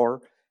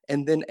 5-star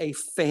and then a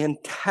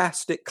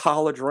fantastic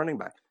college running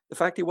back. The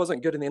fact he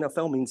wasn't good in the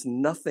NFL means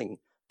nothing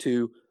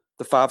to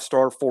the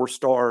 5-star,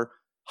 4-star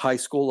high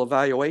school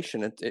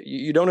evaluation.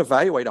 You don't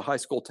evaluate a high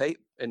school tape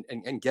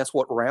and guess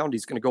what round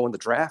he's going to go in the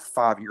draft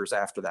 5 years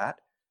after that.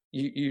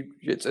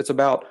 It's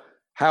about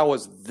how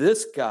is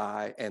this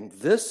guy and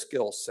this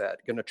skill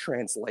set going to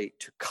translate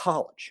to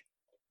college,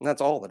 and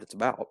that's all that it's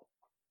about.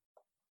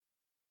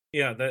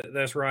 Yeah,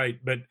 that's right.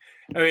 But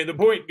I mean, the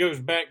point goes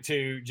back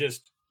to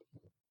just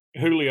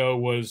Julio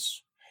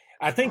was.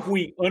 I think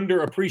we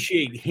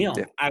underappreciate him.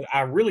 Yeah.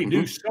 I really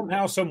do.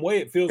 Somehow, some way,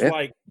 it feels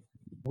like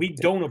we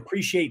don't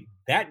appreciate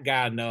that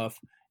guy enough,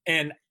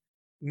 and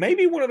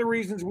maybe one of the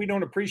reasons we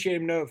don't appreciate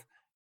him enough.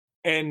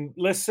 And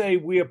let's say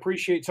we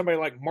appreciate somebody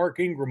like Mark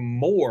Ingram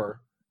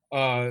more,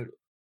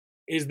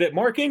 is that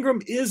Mark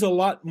Ingram is a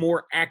lot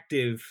more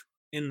active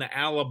in the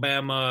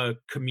Alabama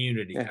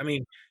community. Yeah. I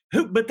mean,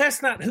 but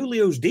that's not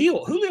Julio's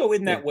deal. Julio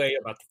isn't that way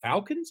about the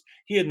Falcons.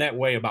 He isn't that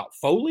way about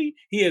Foley.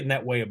 He isn't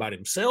that way about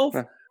himself.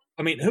 Yeah.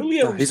 I mean,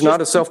 Julio. He's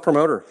not a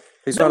self-promoter.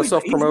 He's not a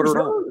self-promoter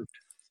at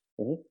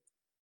all.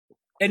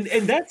 And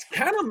that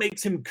kind of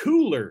makes him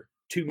cooler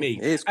to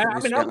me. I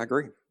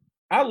agree.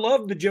 I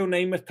love the Joe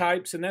Namath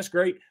types, and that's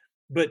great.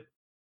 But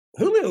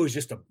Julio is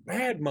just a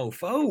bad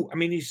mofo. I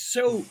mean, he's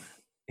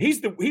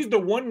the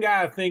one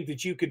guy I think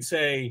that you could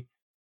say,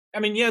 I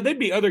mean, yeah, there'd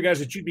be other guys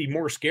that you'd be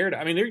more scared of.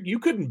 I mean, you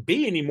couldn't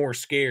be any more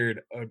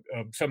scared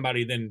of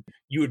somebody than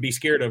you would be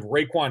scared of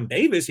Raekwon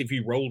Davis if he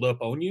rolled up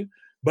on you.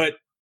 But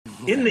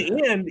in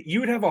the end,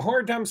 you would have a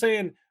hard time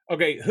saying,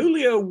 okay,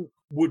 Julio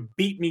would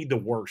beat me the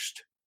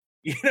worst.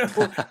 You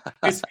know,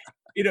 it's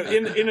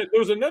there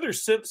was another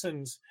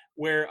Simpsons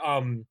where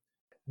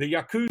the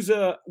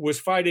Yakuza was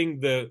fighting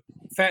the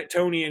Fat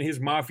Tony and his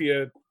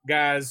mafia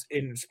guys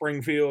in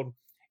Springfield,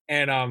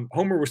 and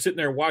Homer was sitting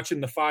there watching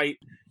the fight,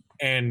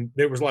 and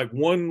there was like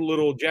one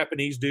little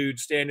Japanese dude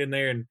standing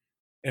there,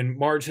 and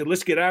Marge said,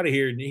 "Let's get out of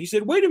here." And he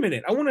said, "Wait a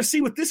minute, I want to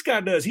see what this guy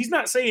does. He's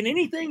not saying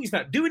anything. He's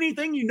not doing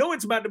anything. You know,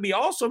 it's about to be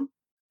awesome."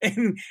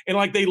 And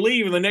like they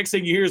leave, and the next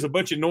thing you hear is a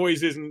bunch of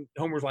noises, and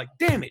Homer's like,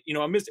 "Damn it,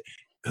 I missed it."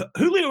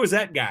 Julio is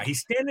that guy. He's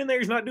standing there,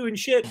 he's not doing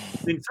shit.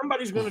 Then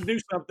somebody's going to do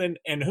something,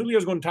 and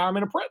Julio's going to tie him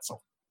in a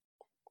pretzel.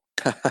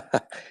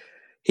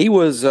 He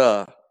was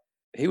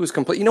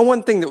complete.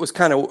 One thing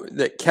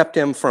that kept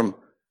him from,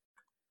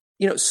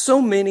 so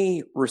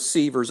many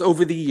receivers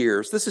over the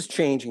years. This is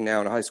changing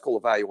now in high school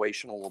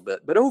evaluation a little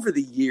bit, but over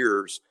the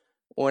years,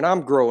 when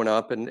I'm growing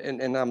up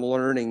and I'm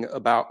learning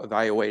about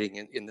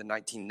evaluating in the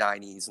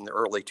 1990s and the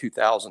early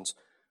 2000s,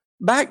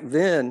 back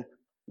then,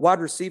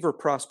 wide receiver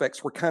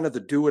prospects were kind of the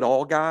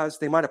do-it-all guys.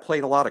 They might have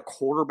played a lot of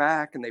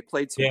quarterback, and they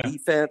played some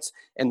defense,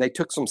 and they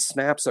took some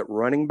snaps at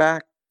running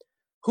back.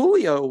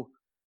 Julio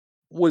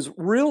was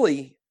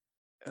really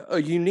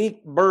a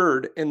unique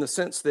bird in the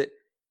sense that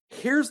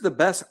here's the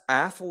best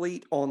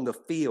athlete on the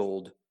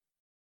field,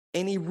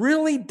 and he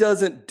really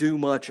doesn't do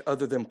much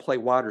other than play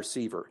wide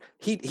receiver.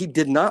 He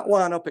did not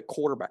line up at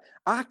quarterback.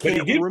 I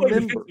can't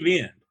remember.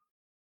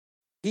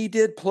 He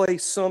did play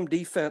some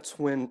defense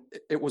when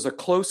it was a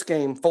close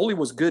game. Foley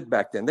was good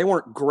back then. They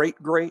weren't great,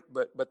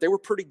 but they were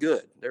pretty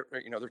good. They're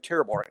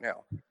terrible right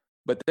now,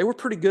 but they were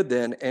pretty good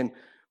then. And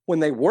when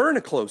they were in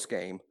a close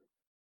game,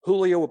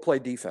 Julio would play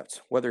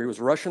defense, whether he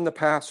was rushing the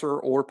passer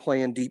or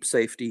playing deep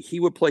safety. He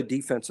would play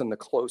defense in the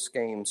close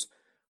games,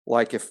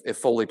 like if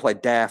Foley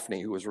played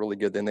Daphne, who was really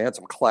good. Then they had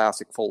some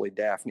classic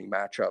Foley-Daphne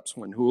matchups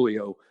when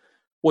Julio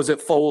was at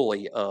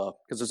Foley,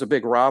 because there's a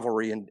big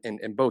rivalry,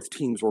 and both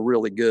teams were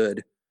really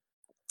good.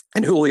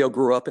 And Julio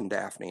grew up in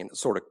Daphne, and it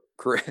sort of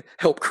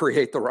helped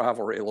create the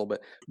rivalry a little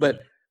bit.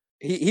 But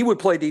he would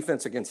play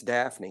defense against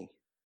Daphne.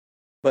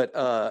 But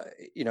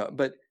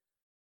but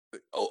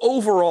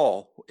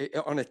overall,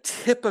 on a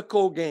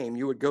typical game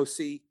you would go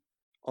see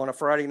on a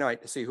Friday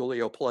night to see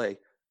Julio play,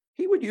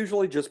 he would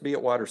usually just be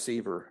at wide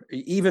receiver,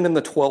 even in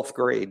the 12th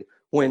grade,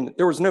 when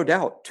there was no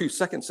doubt 2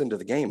 seconds into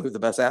the game who the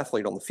best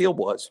athlete on the field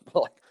was.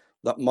 Like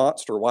that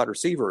monster wide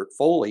receiver at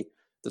Foley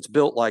that's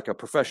built like a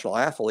professional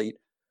athlete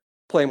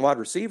playing wide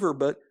receiver.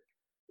 But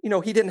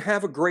he didn't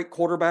have a great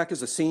quarterback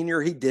as a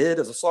senior. He did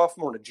as a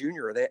sophomore and a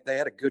junior. They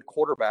had a good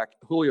quarterback.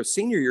 Julio's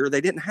senior year,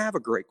 they didn't have a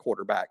great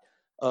quarterback.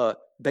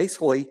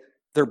 Basically,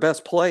 their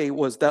best play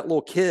was that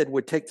little kid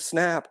would take the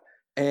snap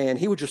and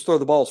he would just throw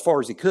the ball as far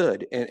as he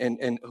could,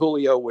 and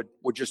Julio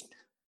would just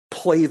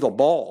play the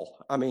ball.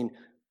 I mean,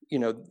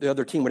 the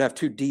other team would have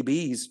 2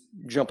 DBs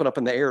jumping up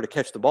in the air to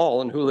catch the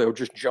ball, and Julio would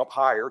just jump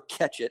higher,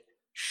 catch it,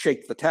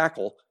 shake the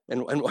tackle,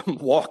 and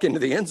walk into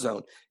the end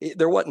zone.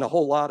 There wasn't a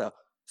whole lot of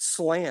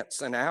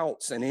slants and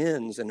outs and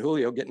ins and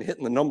Julio getting hit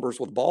in the numbers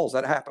with balls.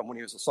 That happened when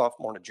he was a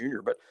sophomore and a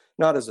junior, but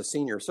not as a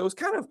senior. So it's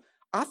kind of,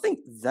 I think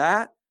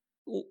that,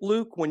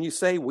 Luke, when you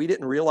say we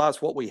didn't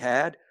realize what we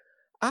had,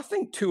 I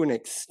think to an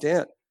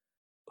extent,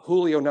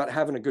 Julio not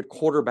having a good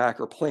quarterback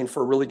or playing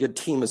for a really good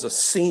team as a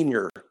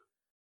senior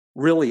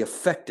really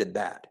affected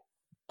that,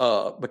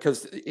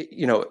 because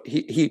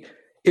it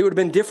would have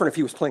been different if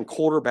he was playing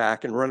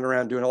quarterback and running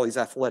around doing all these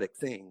athletic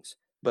things.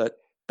 But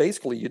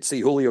basically, you'd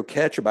see Julio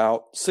catch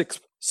about six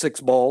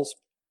balls,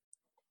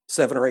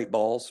 7 or 8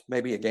 balls,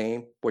 maybe a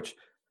game, which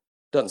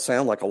doesn't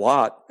sound like a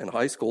lot in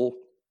high school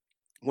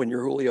when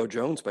you're Julio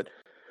Jones, but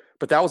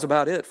that was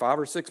about it, 5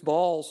 or 6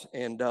 balls.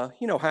 And,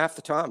 half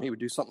the time he would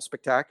do something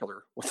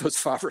spectacular with those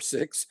 5 or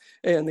 6.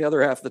 And the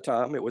other half of the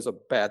time it was a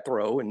bad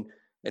throw, and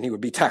he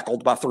would be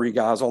tackled by 3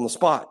 guys on the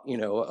spot,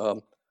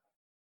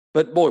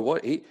 But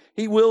boy,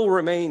 he will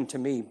remain to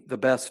me the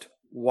best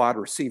wide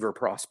receiver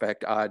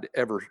prospect I'd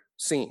ever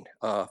seen.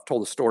 I've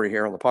told the story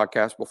here on the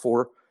podcast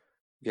before,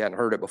 if you hadn't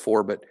heard it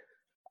before, but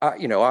I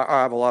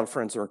have a lot of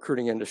friends in the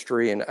recruiting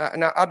industry, and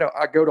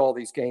I go to all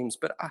these games,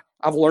 but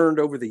I've learned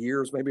over the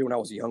years, maybe when I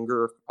was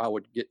younger, I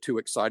would get too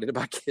excited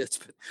about kids,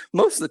 but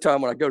most of the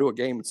time when I go to a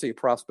game and see a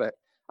prospect,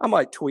 I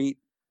might tweet,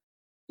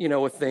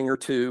 a thing or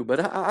two, but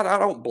I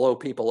don't blow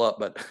people up.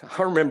 But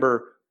I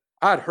remember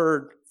I'd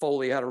heard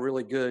Foley had a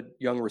really good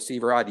young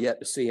receiver. I'd yet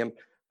to see him,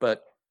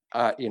 but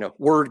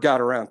word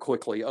got around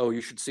quickly. Oh, you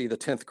should see the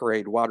 10th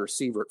grade wide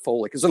receiver at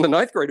Foley. Because in the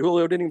 9th grade,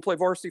 Julio didn't even play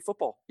varsity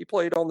football. He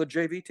played on the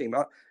JV team.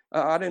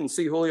 I didn't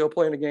see Julio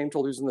playing a game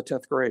until he was in the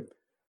 10th grade.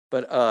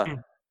 But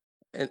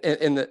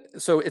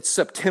so it's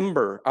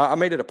September. I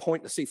made it a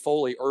point to see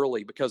Foley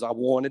early because I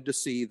wanted to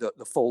see the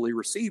Foley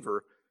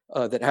receiver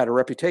that had a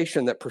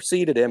reputation that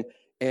preceded him.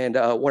 And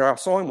where I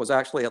saw him was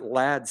actually at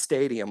Ladd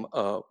Stadium,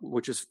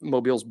 which is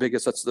Mobile's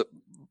biggest. That's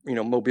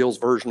Mobile's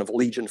version of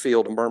Legion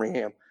Field in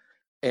Birmingham.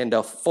 And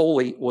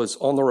Foley was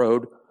on the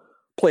road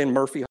playing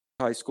Murphy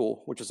High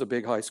School, which is a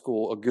big high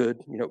school,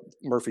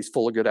 Murphy's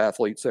full of good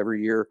athletes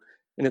every year.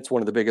 And it's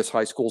one of the biggest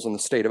high schools in the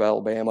state of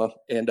Alabama.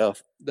 And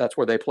that's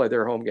where they play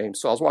their home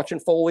games. So I was watching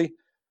Foley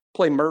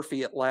play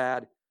Murphy at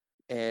Ladd,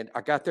 and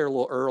I got there a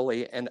little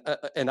early, and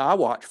I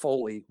watched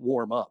Foley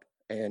warm up,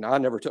 and I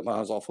never took my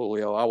eyes off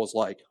Julio. I was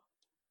like,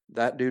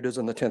 that dude is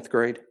in the 10th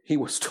grade. He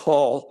was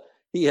tall.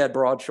 He had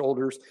broad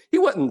shoulders. He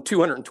wasn't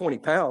 220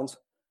 pounds.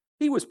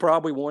 He was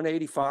probably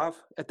 185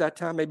 at that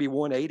time, maybe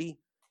 180.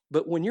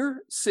 But when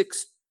you're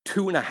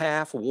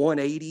 6'2.5",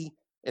 180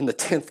 in the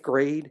 10th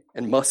grade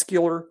and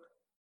muscular,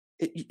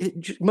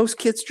 most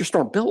kids just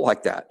aren't built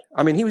like that.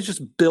 I mean, he was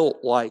just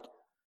built like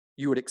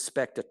you would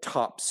expect a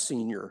top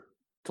senior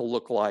to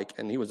look like,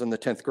 and he was in the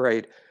 10th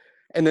grade.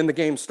 And then the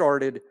game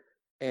started,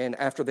 and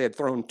after they had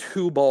thrown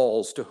 2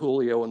 balls to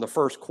Julio in the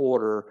first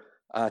quarter,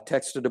 I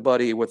texted a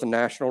buddy with a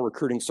national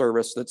recruiting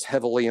service that's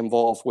heavily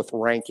involved with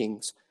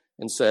rankings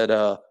and said,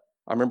 I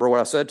remember what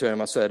I said to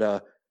him. I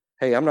said,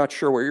 hey, I'm not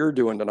sure what you're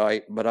doing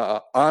tonight,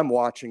 but I'm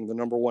watching the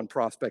number 1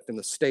 prospect in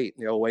the state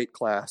in the 08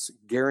 class.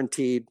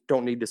 Guaranteed,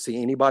 don't need to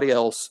see anybody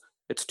else.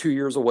 It's 2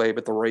 years away,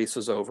 but the race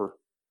is over.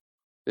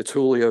 It's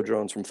Julio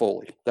Jones from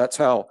Foley. That's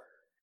how,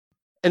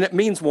 and it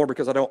means more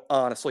because I don't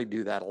honestly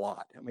do that a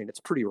lot. I mean, it's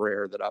pretty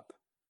rare that I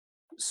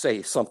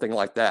say something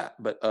like that,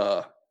 but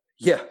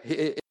yeah,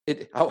 it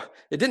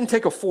didn't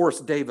take a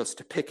Forrest Davis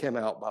to pick him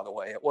out, by the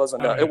way. It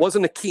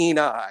wasn't a keen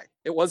eye.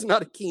 It was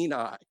not a keen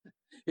eye.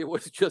 It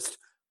was just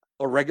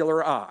a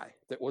regular eye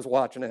that was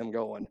watching him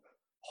going,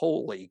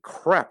 holy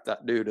crap,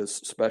 that dude is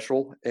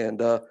special.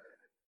 And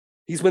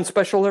he's been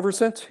special ever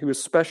since. He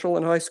was special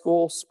in high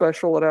school,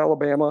 special at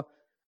Alabama,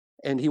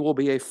 and he will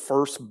be a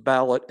first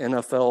ballot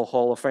NFL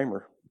Hall of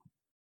Famer.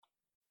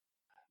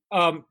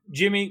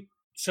 Jimmy,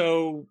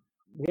 so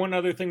one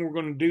other thing we're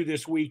going to do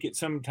this week at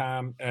some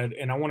time,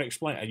 and I want to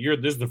explain,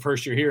 this is the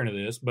first you're hearing of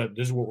this, but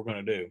this is what we're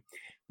going to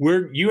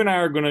do. You and I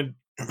are going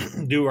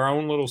to do our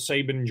own little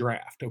Saban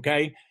draft,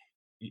 okay?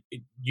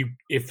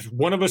 If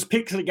one of us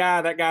picks a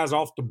guy, that guy's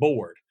off the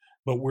board.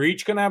 But we're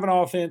each going to have an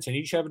offense and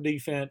each have a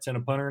defense and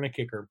a punter and a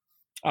kicker.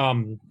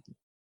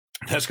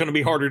 That's going to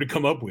be harder to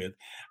come up with.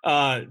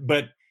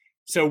 But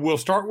so we'll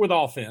start with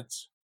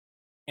offense,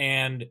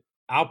 and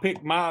I'll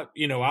pick my.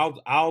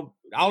 I'll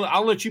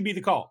let you be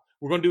the call.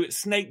 We're going to do it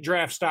snake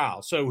draft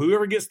style. So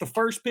whoever gets the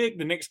first pick,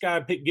 the next guy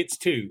gets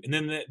 2, and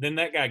then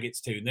that guy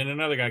gets 2, and then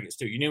another guy gets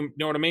 2. You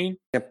know what I mean?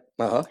 Yep.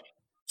 Uh-huh.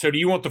 So do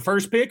you want the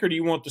first pick or do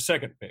you want the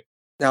second pick?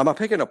 Now, am I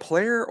picking a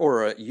player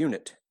or a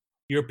unit?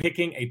 You're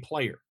picking a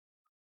player.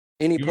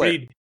 Any player. You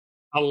need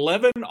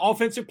 11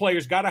 offensive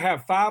players. Got to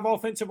have 5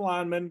 offensive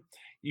linemen.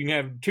 You can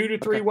have 2 to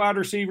 3 wide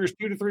receivers,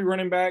 2 to 3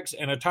 running backs,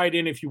 and a tight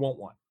end if you want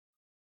one.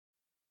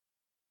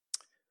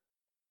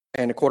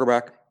 And a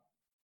quarterback.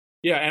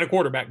 Yeah, and a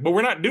quarterback. But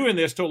we're not doing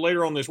this till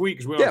later on this week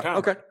because we don't have time.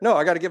 Okay. No,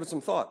 I got to give it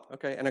some thought.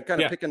 Okay, and I'm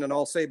kind of picking an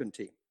all Saban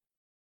team.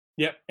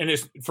 Yep, and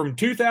it's from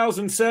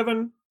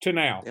 2007 to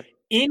now. Yep.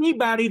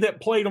 Anybody that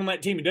played on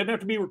that team, it doesn't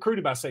have to be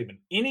recruited by Saban.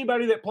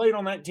 Anybody that played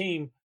on that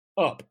team,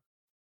 up.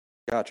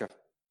 Gotcha.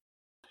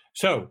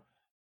 So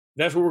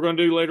that's what we're going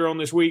to do later on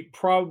this week,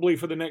 probably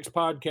for the next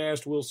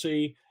podcast. We'll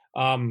see.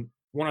 Want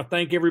to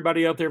thank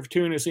everybody out there for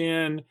tuning us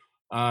in.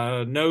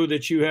 Know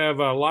that you have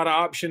a lot of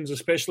options,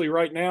 especially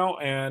right now,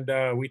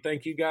 and we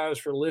thank you guys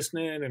for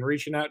listening and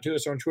reaching out to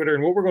us on Twitter.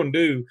 And what we're going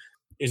to do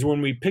is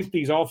when we pick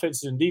these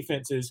offenses and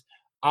defenses,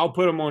 I'll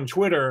put them on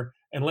Twitter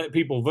and let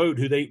people vote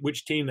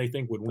which team they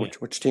think would win.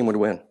 Which team would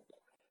win?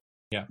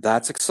 Yeah,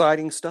 that's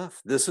exciting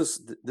stuff. This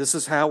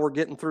is how we're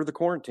getting through the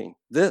quarantine.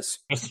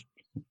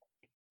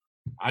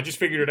 I just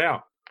figured it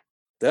out.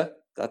 Yeah,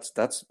 that's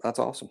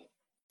awesome.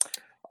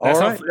 All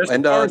right,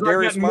 and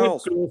Darius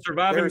Miles,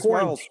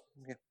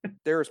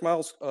 Darius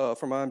Miles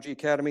from IMG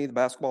Academy, the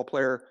basketball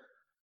player,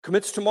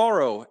 commits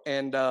tomorrow.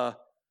 And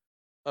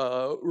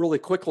really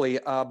quickly,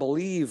 I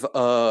believe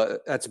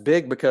that's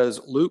big because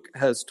Luke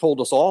has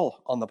told us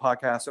all on the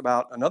podcast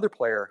about another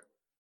player.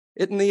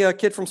 Isn't the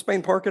kid from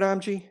Spain Park at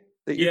IMG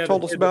that you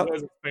told us about?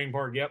 Spain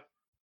Park, yep.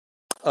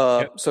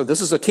 So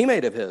this is a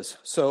teammate of his.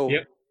 So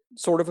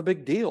sort of a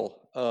big deal.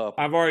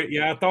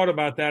 I thought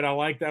about that. I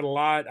like that a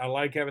lot. I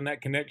like having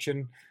that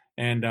connection.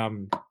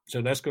 And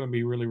so that's going to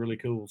be really, really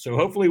cool. So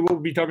hopefully we'll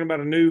be talking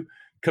about a new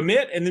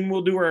commit, and then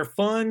we'll do our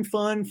fun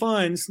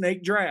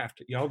snake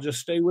draft. Y'all just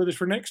stay with us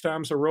for next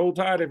time. So roll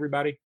tide,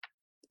 everybody.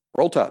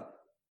 Roll tide.